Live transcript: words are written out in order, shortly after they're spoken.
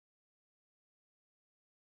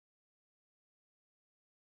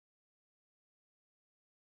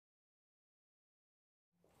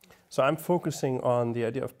So I'm focusing on the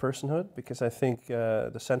idea of personhood because I think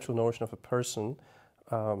the central notion of a person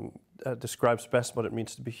describes best what it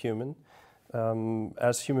means to be human.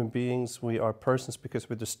 As human beings, we are persons because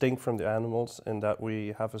we're distinct from the animals in that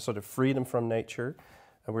we have a sort of freedom from nature,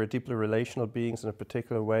 and we're deeply relational beings in a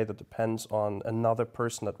particular way that depends on another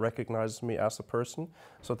person that recognizes me as a person.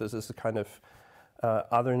 So this is a kind of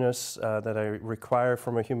otherness that I require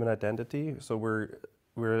from a human identity. So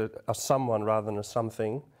we're a someone rather than a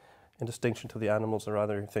something, in distinction to the animals or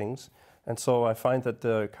other things. And so I find that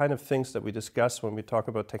the kind of things that we discuss when we talk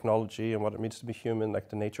about technology and what it means to be human, like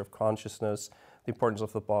the nature of consciousness, the importance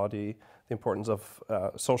of the body, the importance of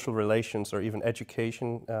social relations or even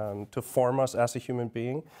education to form us as a human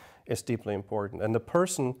being, is deeply important. And the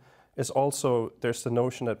person is also, there's the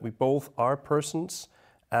notion that we both are persons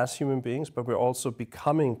as human beings, but we're also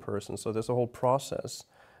becoming persons. So there's a whole process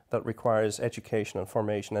that requires education and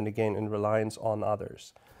formation, and again, in reliance on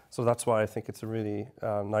others. So that's why I think it's a really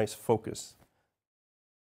nice focus